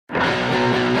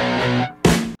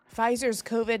Pfizer's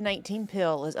COVID-19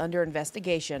 pill is under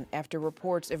investigation after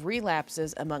reports of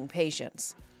relapses among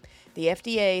patients. The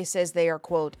FDA says they are,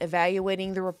 quote,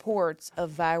 evaluating the reports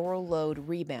of viral load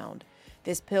rebound.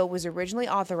 This pill was originally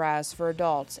authorized for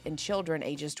adults and children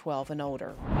ages 12 and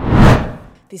older.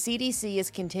 The CDC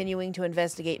is continuing to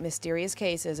investigate mysterious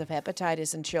cases of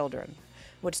hepatitis in children.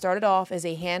 What started off as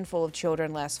a handful of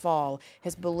children last fall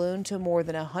has ballooned to more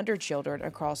than 100 children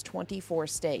across 24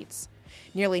 states.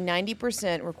 Nearly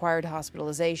 90% required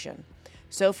hospitalization.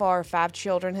 So far, 5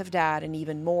 children have died and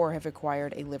even more have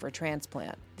required a liver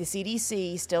transplant. The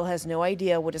CDC still has no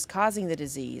idea what is causing the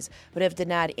disease, but have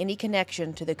denied any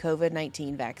connection to the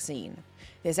COVID-19 vaccine.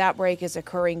 This outbreak is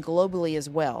occurring globally as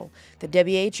well. The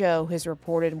WHO has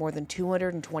reported more than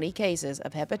 220 cases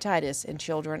of hepatitis in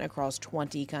children across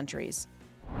 20 countries.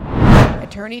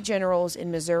 Attorney generals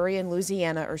in Missouri and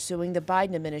Louisiana are suing the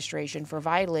Biden administration for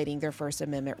violating their First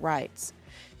Amendment rights.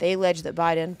 They allege that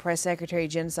Biden, Press Secretary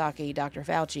Jen Psaki, Dr.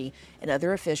 Fauci, and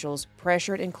other officials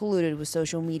pressured and colluded with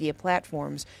social media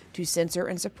platforms to censor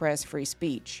and suppress free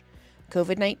speech.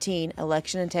 COVID-19,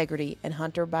 election integrity, and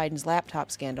Hunter Biden's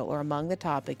laptop scandal are among the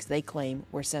topics they claim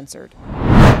were censored.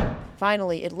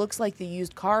 Finally, it looks like the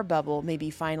used car bubble may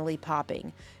be finally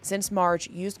popping. Since March,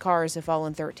 used cars have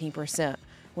fallen 13%.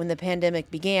 When the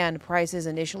pandemic began, prices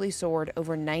initially soared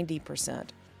over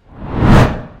 90%.